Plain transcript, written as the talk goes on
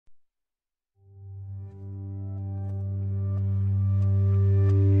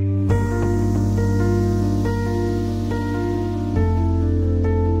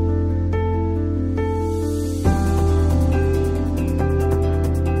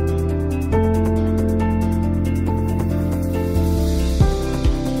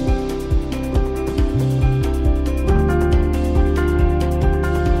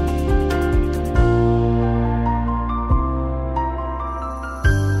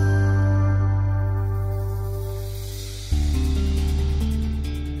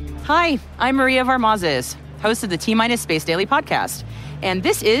Hi, I'm Maria Varmazes, host of the T-Minus Space Daily podcast, and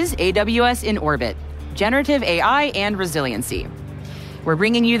this is AWS in Orbit, Generative AI and Resiliency. We're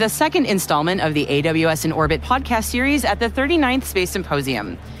bringing you the second installment of the AWS in Orbit podcast series at the 39th Space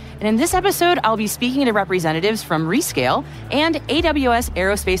Symposium. And in this episode, I'll be speaking to representatives from Rescale and AWS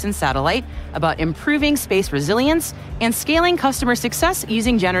Aerospace and Satellite about improving space resilience and scaling customer success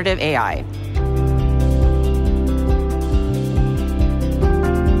using generative AI.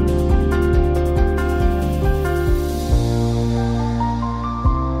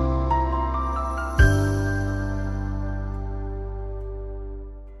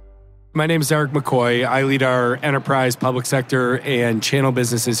 My name is Eric McCoy. I lead our enterprise, public sector, and channel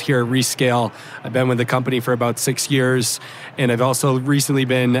businesses here at Rescale. I've been with the company for about 6 years, and I've also recently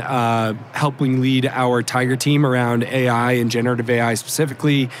been helping lead our Tiger team around AI and generative AI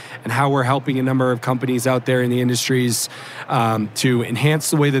specifically, and how we're helping a number of companies out there in the industries to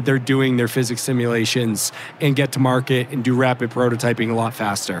enhance the way that they're doing their physics simulations and get to market and do rapid prototyping a lot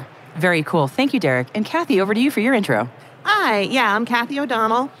faster. Very cool. Thank you, Derek. And Kathy, over to you for your intro. Hi, I'm Kathy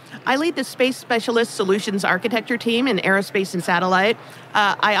O'Donnell. I lead the Space Specialist Solutions Architecture team in Aerospace and Satellite.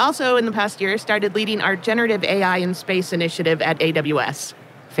 I also, in the past year, started leading our Generative AI in Space initiative at AWS.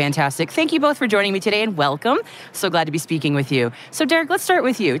 Fantastic. Thank you both for joining me today, and welcome. So glad to be speaking with you. So Derek, let's start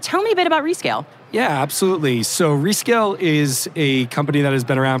with you. Tell me a bit about Rescale. Yeah, absolutely. So Rescale is a company that has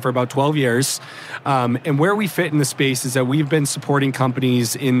been around for about 12 years. And where we fit in the space is that we've been supporting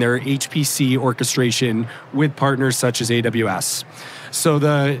companies in their HPC orchestration with partners such as AWS. So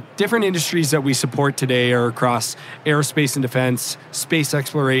the different industries that we support today are across aerospace and defense, space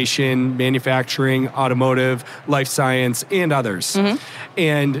exploration, manufacturing, automotive, life science, and others.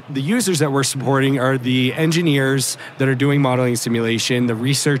 And the users that we're supporting are the engineers that are doing modeling simulation, the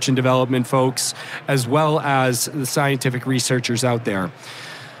research and development folks, as well as the scientific researchers out there.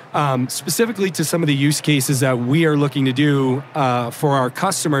 Specifically to some of the use cases that we are looking to do for our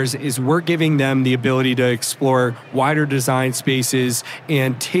customers is we're giving them the ability to explore wider design spaces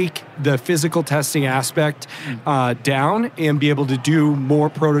and take the physical testing aspect down and be able to do more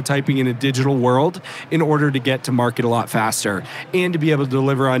prototyping in a digital world in order to get to market a lot faster and to be able to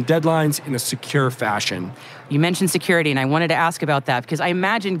deliver on deadlines in a secure fashion. You mentioned security, and I wanted to ask about that because I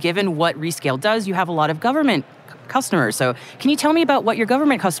imagine given what Rescale does, you have a lot of government customers. So can you tell me about what your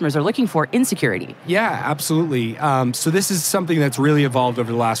government customers are looking for in security? Yeah, absolutely. So this is something that's really evolved over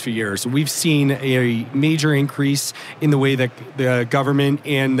the last few years. We've seen a major increase in the way that the government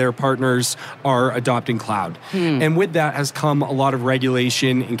and their partners are adopting cloud. And with that has come a lot of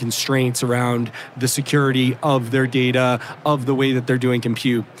regulation and constraints around the security of their data, of the way that they're doing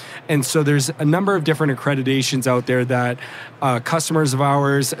compute. And so there's a number of different accreditations out there that customers of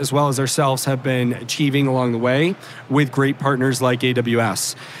ours, as well as ourselves, have been achieving along the way with great partners like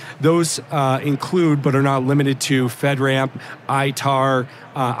AWS. Those include, but are not limited to, FedRAMP, ITAR,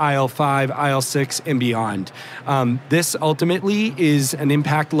 IL5, IL6, and beyond. This ultimately is an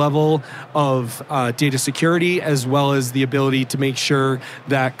impact level of data security, as well as the ability to make sure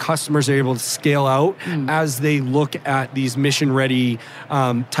that customers are able to scale out as they look at these mission-ready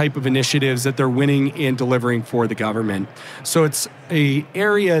type of initiatives that they're winning and delivering for the government. So it's an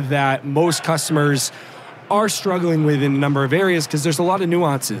area that most customers are struggling with in a number of areas because there's a lot of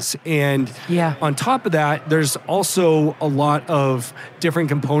nuances. And on top of that, there's also a lot of different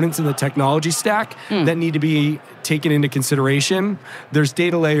components in the technology stack that need to be taken into consideration. There's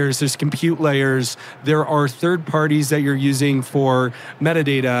data layers, there's compute layers, there are third parties that you're using for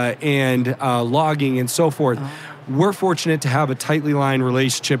metadata and logging and so forth. We're fortunate to have a tightly aligned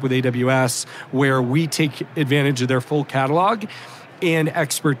relationship with AWS where we take advantage of their full catalog and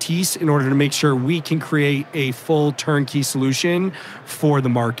expertise in order to make sure we can create a full turnkey solution for the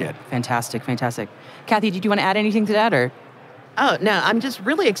market. Fantastic, fantastic. Kathy, did you want to add anything to that, or? Oh, no, I'm just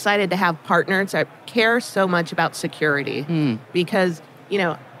really excited to have partners that care so much about security because,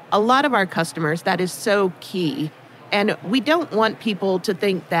 a lot of our customers, that is so key. And we don't want people to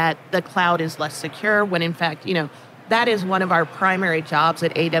think that the cloud is less secure when, in fact, that is one of our primary jobs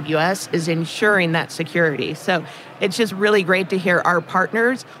at AWS, is ensuring that security. So it's just really great to hear our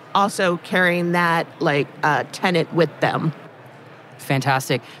partners also carrying that tenet with them.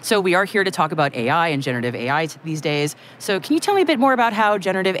 Fantastic. So we are here to talk about AI and generative AI these days. So can you tell me a bit more about how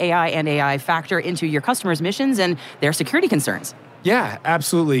generative AI and AI factor into your customers' missions and their security concerns? Yeah,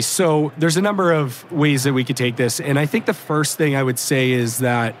 absolutely. So there's a number of ways that we could take this. And I think the first thing I would say is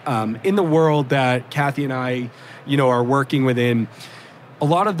that in the world that Kathy and I, are working within, a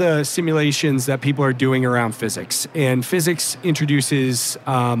lot of the simulations that people are doing around physics. And physics introduces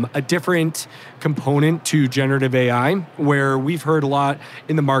a different component to generative AI, where we've heard a lot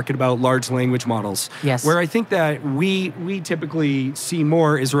in the market about large language models. Yes. Where I think that we typically see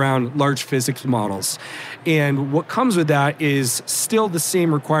more is around large physics models. And what comes with that is still the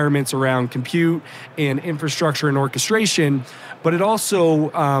same requirements around compute and infrastructure and orchestration, but it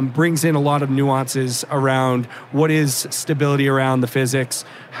also brings in a lot of nuances around what is stability around the physics,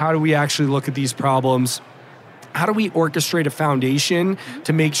 how do we actually look at these problems, how do we orchestrate a foundation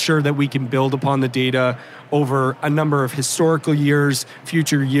to make sure that we can build upon the data over a number of historical years,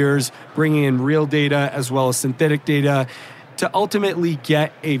 future years, bringing in real data as well as synthetic data, to ultimately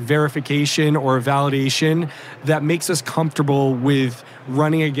get a verification or a validation that makes us comfortable with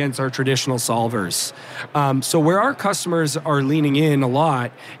running against our traditional solvers. So where our customers are leaning in a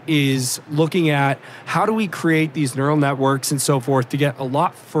lot is looking at how do we create these neural networks and so forth to get a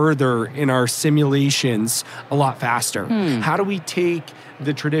lot further in our simulations a lot faster. How do we take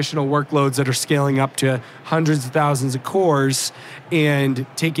the traditional workloads that are scaling up to hundreds of thousands of cores and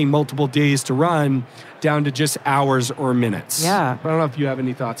taking multiple days to run down to just hours or minutes? Yeah. I don't know if you have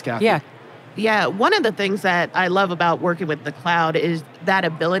any thoughts, Kathy. Yeah, one of the things that I love about working with the cloud is that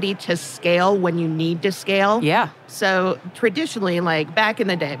ability to scale when you need to scale. Yeah. So traditionally, like back in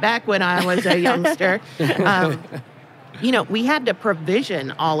the day, back when I was a youngster, we had to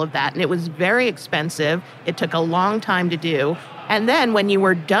provision all of that, and it was very expensive. It took a long time to do. And then when you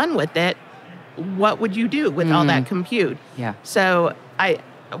were done with it, what would you do with all that compute? Yeah. So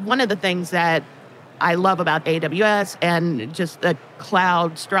one of the things that I love about AWS and just the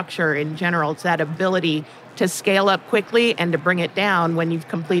cloud structure in general, it's that ability to scale up quickly and to bring it down when you've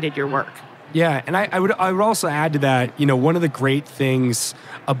completed your work. Yeah, and I would also add to that, one of the great things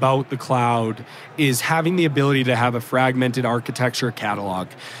about the cloud is having the ability to have a fragmented architecture catalog.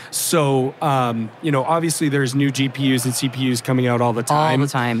 So, obviously there's new GPUs and CPUs coming out all the time. All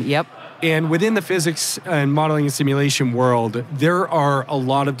the time, yep. And within the physics and modeling and simulation world, there are a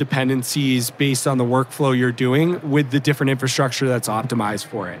lot of dependencies based on the workflow you're doing with the different infrastructure that's optimized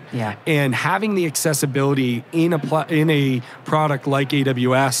for it. Yeah. And having the accessibility in a product like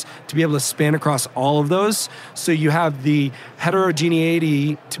AWS to be able to span across all of those, so you have the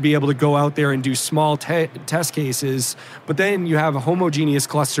heterogeneity to be able to go out there and do small test cases, but then you have a homogeneous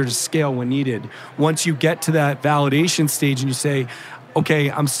cluster to scale when needed. Once you get to that validation stage and you say,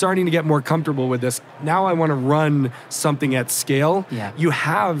 okay, I'm starting to get more comfortable with this. Now I want to run something at scale. Yeah. You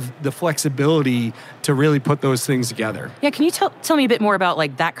have the flexibility to really put those things together. Yeah, can you tell me a bit more about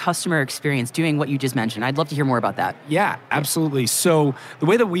like that customer experience doing what you just mentioned? I'd love to hear more about that. Yeah, absolutely. So the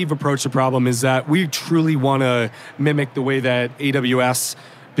way that we've approached the problem is that we truly want to mimic the way that AWS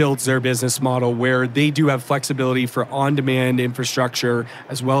builds their business model, where they do have flexibility for on-demand infrastructure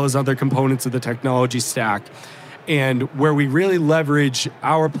as well as other components of the technology stack. And where we really leverage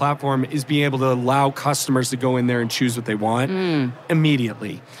our platform is being able to allow customers to go in there and choose what they want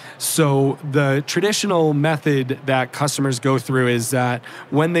immediately. So the traditional method that customers go through is that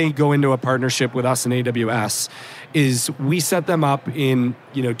when they go into a partnership with us in AWS, is we set them up in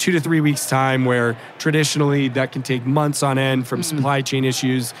 2 to 3 weeks time, where traditionally that can take months on end from supply chain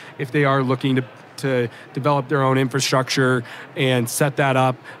issues if they are looking to develop their own infrastructure and set that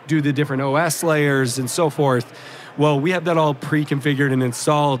up, do the different OS layers and so forth. Well, we have that all pre-configured and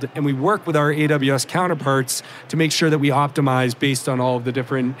installed, and we work with our AWS counterparts to make sure that we optimize based on all of the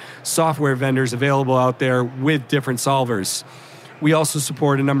different software vendors available out there with different solvers. We also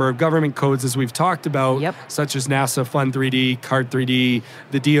support a number of government codes, as we've talked about, such as NASA Fund3D, Cart3D,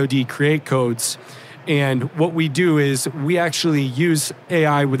 the DoD Create codes. And what we do is we actually use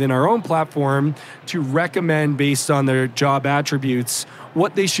AI within our own platform to recommend, based on their job attributes,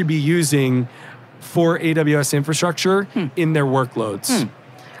 what they should be using for AWS infrastructure in their workloads.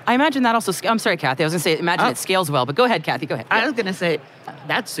 I imagine that also, I'm sorry, Kathy, I was going to say, imagine it scales well, but go ahead, Kathy, go ahead. I was going to say,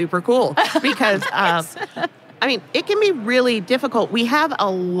 that's super cool because, it can be really difficult. We have a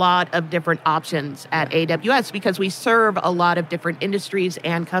lot of different options at AWS because we serve a lot of different industries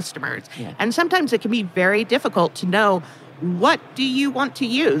and customers. Yeah. And sometimes it can be very difficult to know, what do you want to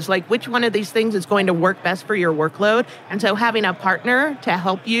use? Like, which one of these things is going to work best for your workload? And so having a partner to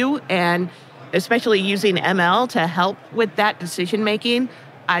help you, and especially using ML to help with that decision-making,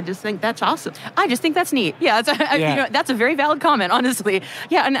 I just think that's awesome. I just think that's neat. Yeah, that's a very valid comment, honestly.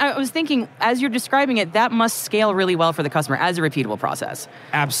 Yeah, and I was thinking, as you're describing it, that must scale really well for the customer as a repeatable process.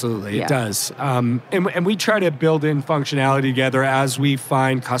 Absolutely, it does. And we try to build in functionality together as we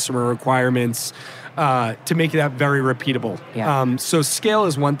find customer requirements to make that very repeatable. Yeah. So scale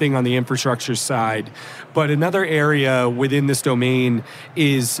is one thing on the infrastructure side, but another area within this domain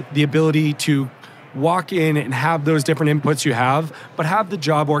is the ability to walk in and have those different inputs you have, but have the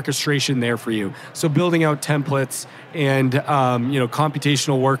job orchestration there for you. So building out templates and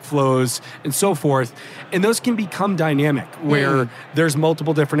computational workflows and so forth. And those can become dynamic, where there's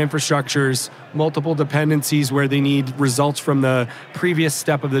multiple different infrastructures, multiple dependencies where they need results from the previous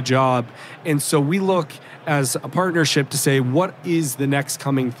step of the job. And so we look as a partnership to say, what is the next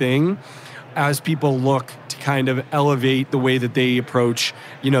coming thing as people look to kind of elevate the way that they approach,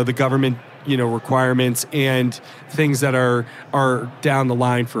 the government requirements and things that are down the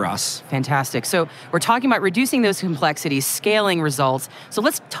line for us. Fantastic. So we're talking about reducing those complexities, scaling results. So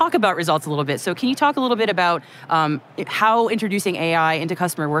let's talk about results a little bit. So can you talk a little bit about how introducing AI into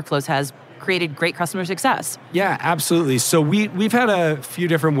customer workflows has created great customer success? Yeah, absolutely. So we've had a few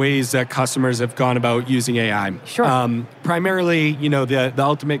different ways that customers have gone about using AI. Sure. Primarily, the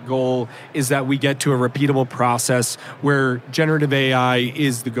ultimate goal is that we get to a repeatable process where generative AI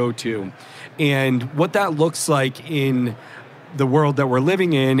is the go-to. And what that looks like in the world that we're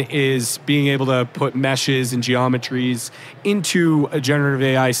living in is being able to put meshes and geometries into a generative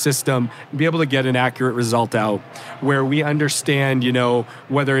AI system and be able to get an accurate result out, where we understand,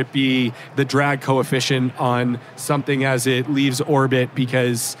 whether it be the drag coefficient on something as it leaves orbit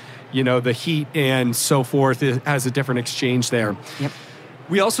because, the heat and so forth has a different exchange there. Yep.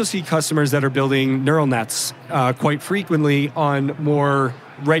 We also see customers that are building neural nets quite frequently on more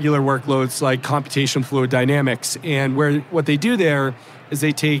regular workloads like computational fluid dynamics. And what they do there is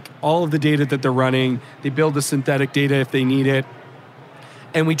they take all of the data that they're running, they build the synthetic data if they need it,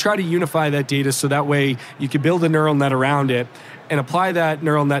 and we try to unify that data so that way you can build a neural net around it and apply that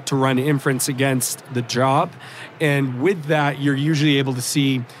neural net to run inference against the job. And with that, you're usually able to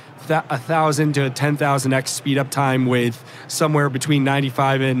see 1,000 to 10,000x speed up time with somewhere between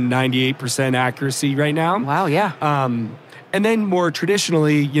 95 and 98% accuracy right now. Wow, yeah. And then more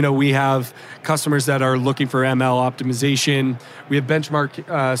traditionally, we have customers that are looking for ML optimization. We have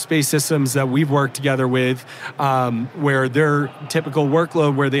benchmark space systems that we've worked together with, where their typical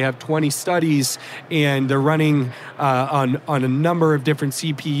workload, where they have 20 studies and they're running on a number of different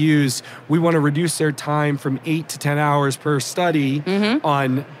CPUs. We want to reduce their time from 8 to 10 hours per study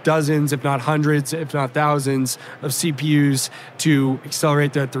on dozens, if not hundreds, if not thousands of CPUs to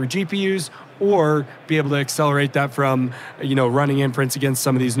accelerate that through GPUs, or be able to accelerate that from, running inference against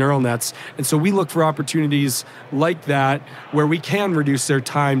some of these neural nets. And so we look for opportunities like that where we can reduce their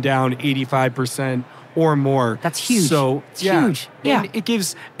time down 85% or more. That's huge. So it's huge. Yeah. And it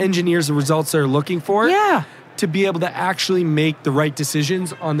gives engineers the results they're looking for. Yeah. To be able to actually make the right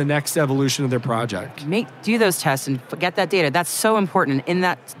decisions on the next evolution of their project. Do those tests and get that data. That's so important in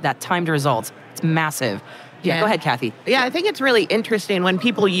that time to results. It's massive. Yeah, go ahead, Kathy. Yeah, I think it's really interesting when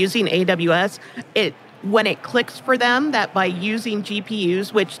people using AWS, when it clicks for them that by using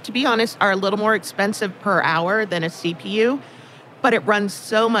GPUs, which to be honest are a little more expensive per hour than a CPU, but it runs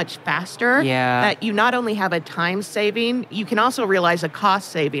so much faster that you not only have a time saving, you can also realize a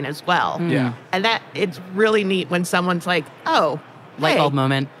cost saving as well. Yeah. And that it's really neat when someone's like, oh, light bulb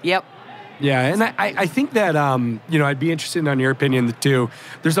moment. Yep. Yeah, and I think that, I'd be interested in your opinion too.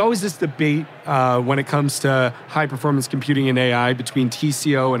 There's always this debate when it comes to high-performance computing and AI between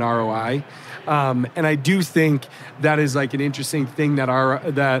TCO and ROI. And I do think that is like an interesting thing that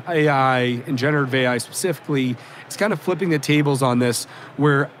AI and generative AI specifically is kind of flipping the tables on this,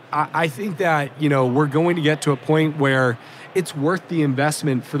 where I think that, we're going to get to a point where it's worth the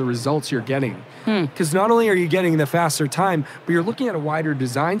investment for the results you're getting. Because not only are you getting the faster time, but you're looking at a wider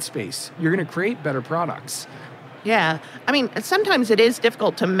design space. You're going to create better products. Yeah. I mean, sometimes it is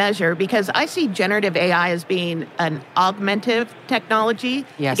difficult to measure because I see generative AI as being an augmentative technology.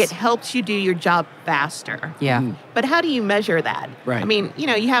 Yes. Like it helps you do your job faster. Yeah. But how do you measure that? Right. I mean,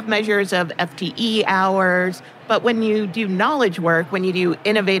 you have measures of FTE hours, but when you do knowledge work, when you do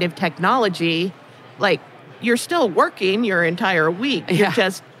innovative technology, like you're still working your entire week. You're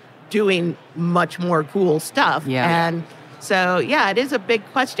just doing much more cool stuff. Yeah. And so, it is a big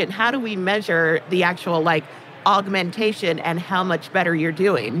question. How do we measure the actual augmentation and how much better you're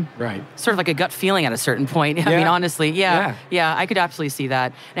doing? Right. Sort of like a gut feeling at a certain point. I mean, honestly, I could absolutely see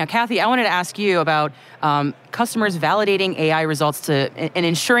that. Now, Kathy, I wanted to ask you about customers validating AI results and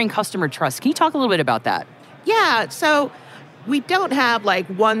ensuring customer trust. Can you talk a little bit about that? Yeah, so we don't have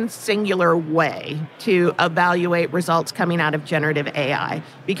one singular way to evaluate results coming out of generative AI.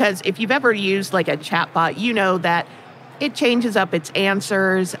 Because if you've ever used a chatbot, you know that it changes up its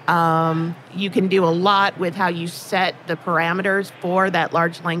answers. You can do a lot with how you set the parameters for that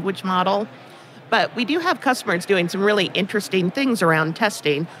large language model. But we do have customers doing some really interesting things around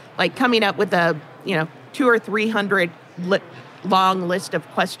testing, like coming up with a 200 or 300 long list of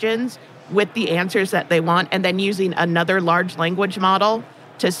questions with the answers that they want, and then using another large language model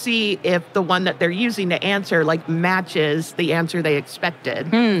to see if the one that they're using to answer matches the answer they expected.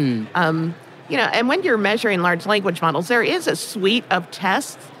 And when you're measuring large language models, there is a suite of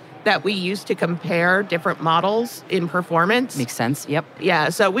tests that we use to compare different models in performance. Makes sense. Yep. Yeah,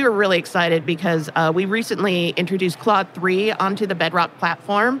 so we were really excited because we recently introduced Claude 3 onto the Bedrock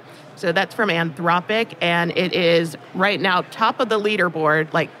platform. So that's from Anthropic, and it is right now top of the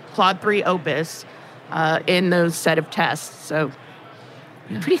leaderboard, like Claude 3 Opus, in those set of tests. So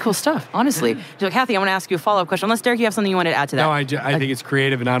pretty cool stuff, honestly. So, Kathy, I want to ask you a follow-up question. Unless, Derek, you have something you wanted to add to that. No, I think it's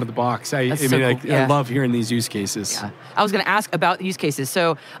creative and out of the box. I love hearing these use cases. Yeah. I was going to ask about use cases.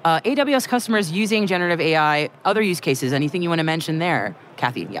 So, AWS customers using generative AI, other use cases, anything you want to mention there?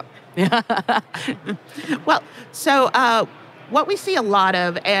 Kathy, yep. Well, so what we see a lot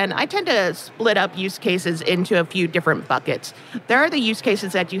of, and I tend to split up use cases into a few different buckets. There are the use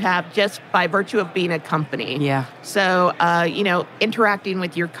cases that you have just by virtue of being a company. Yeah. So, interacting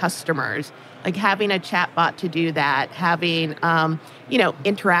with your customers, like having a chatbot to do that, having,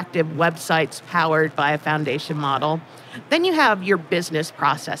 interactive websites powered by a foundation model. Then you have your business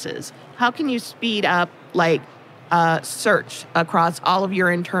processes. How can you speed up, search across all of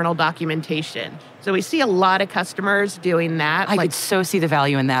your internal documentation? So we see a lot of customers doing that. I could so see the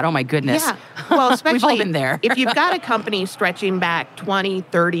value in that. Oh, my goodness. Yeah. Well, especially We've all been there. if you've got a company stretching back 20,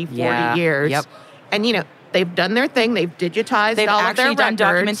 30, 40 years, Yep. and, they've done their thing, they've digitized They've all of their actually done records.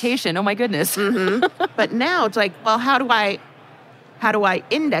 documentation. Oh, my goodness. But now it's like, well, how do I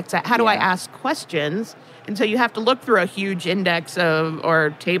index that? How do I ask questions? And so you have to look through a huge index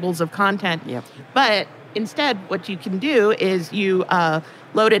or tables of content. Yep. But instead, what you can do is you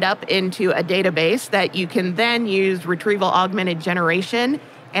load it up into a database that you can then use retrieval augmented generation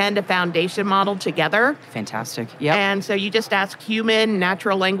and a foundation model together. Fantastic. Yep. And so you just ask human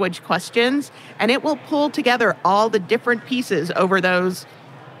natural language questions, and it will pull together all the different pieces over those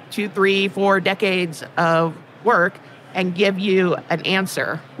 2, 3, 4 decades of work and give you an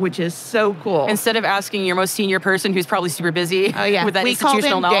answer, which is so cool. Instead of asking your most senior person who's probably super busy with that we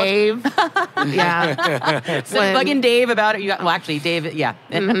institutional called him knowledge. Dave. Yeah. So bugging Dave about it. Actually, Dave, yeah.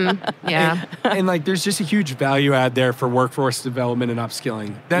 Yeah. And there's just a huge value add there for workforce development and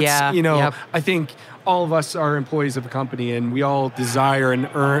upskilling. That's, I think all of us are employees of a company, and we all desire and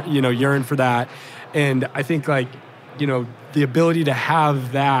yearn for that. And I think the ability to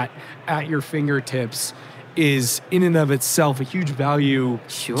have that at your fingertips is in and of itself a huge value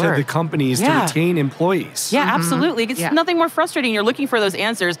to the companies to retain employees. Yeah, absolutely. It's nothing more frustrating. You're looking for those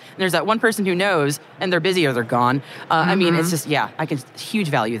answers, and there's that one person who knows, and they're busy or they're gone. I mean, it's just, huge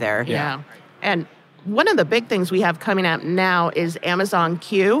value there. Yeah. And one of the big things we have coming out now is Amazon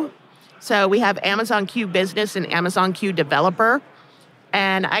Q. So we have Amazon Q Business and Amazon Q Developer.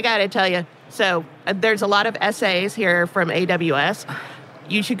 And I got to tell you, so there's a lot of essays here from AWS.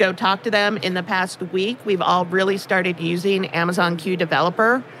 You should go talk to them. In the past week, we've all really started using Amazon Q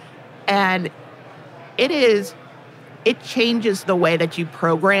Developer. And it changes the way that you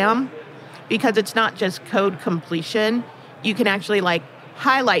program, because it's not just code completion. You can actually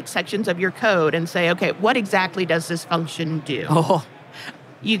highlight sections of your code and say, okay, what exactly does this function do? Oh.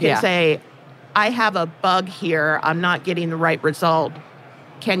 You can say, I have a bug here. I'm not getting the right result.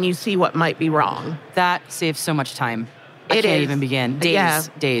 Can you see what might be wrong? That saves so much time. I can't even begin.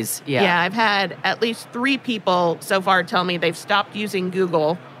 Days. Yeah, I've had at least 3 people so far tell me they've stopped using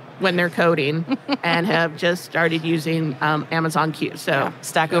Google when they're coding and have just started using Amazon Q. So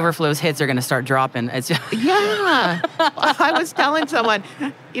Stack Overflow's hits are going to start dropping. Yeah. I was telling someone,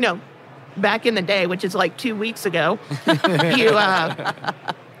 back in the day, which is 2 weeks ago, if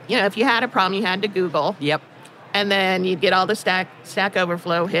you had a problem, you had to Google. Yep. And then you'd get all the Stack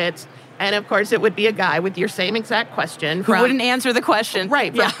Overflow hits. And of course, it would be a guy with your same exact question. Who wouldn't answer the question.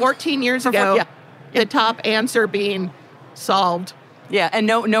 Right. From 14 years ago, the top answer being solved. Yeah, and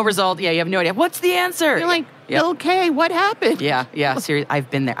no result. Yeah, you have no idea. What's the answer? You're like, okay, what happened? Yeah, seriously. I've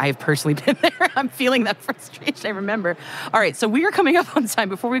been there. I have personally been there. I'm feeling that frustration. I remember. All right, so we are coming up on time.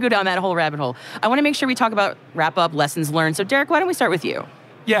 Before we go down that whole rabbit hole, I want to make sure we talk about wrap up lessons learned. So Derek, why don't we start with you?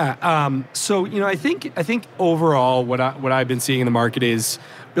 Yeah. So I think overall, what I've been seeing in the market is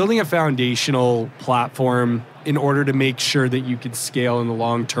building a foundational platform in order to make sure that you can scale in the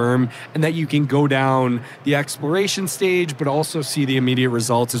long term and that you can go down the exploration stage, but also see the immediate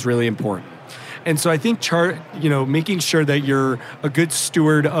results is really important. And so I think making sure that you're a good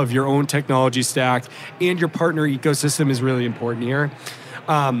steward of your own technology stack and your partner ecosystem is really important here.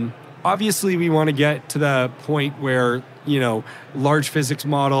 obviously we want to get to the point where, large physics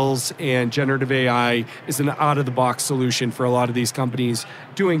models and generative AI is an out-of-the-box solution for a lot of these companies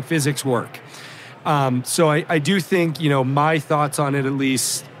doing physics work. So I do think, my thoughts on it, at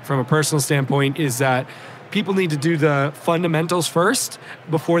least from a personal standpoint, is that people need to do the fundamentals first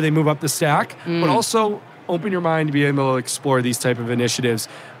before they move up the stack, but also open your mind to be able to explore these type of initiatives.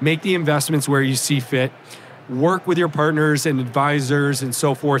 Make the investments where you see fit. Work with your partners and advisors and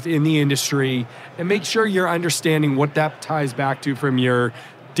so forth in the industry, and make sure you're understanding what that ties back to from your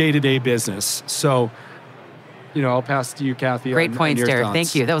day-to-day business. So, I'll pass to you, Kathy. Great points, Derek. Thoughts.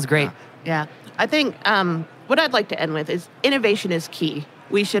 Thank you. That was great. Yeah. I think what I'd like to end with is innovation is key.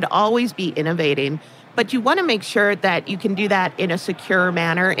 We should always be innovating, but you want to make sure that you can do that in a secure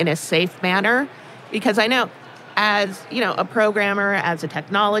manner, in a safe manner, because I know as, a programmer, as a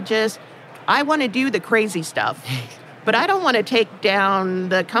technologist, I want to do the crazy stuff, but I don't want to take down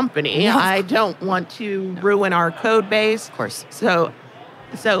the company. No. I don't want to ruin our code base. Of course. So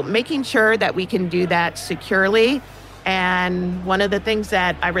making sure that we can do that securely. And one of the things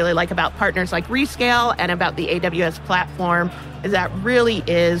that I really like about partners like Rescale and about the AWS platform is that really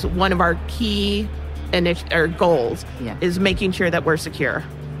is one of our key goals, is making sure that we're secure.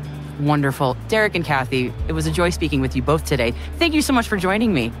 Wonderful. Derek and Kathy, it was a joy speaking with you both today. Thank you so much for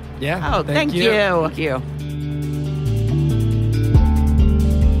joining me. Yeah. Oh, thank you. Thank you.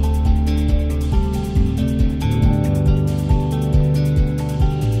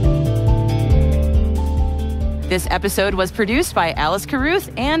 This episode was produced by Alice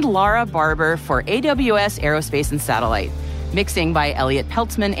Carruth and Laura Barber for AWS Aerospace and Satellite. Mixing by Elliot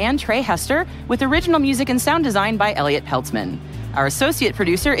Peltzman and Trey Hester, with original music and sound design by Elliot Peltzman. Our associate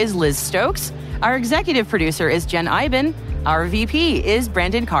producer is Liz Stokes. Our executive producer is Jen Iben. Our VP is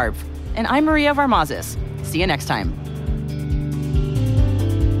Brandon Karpf. And I'm Maria Varmazis. See you next time.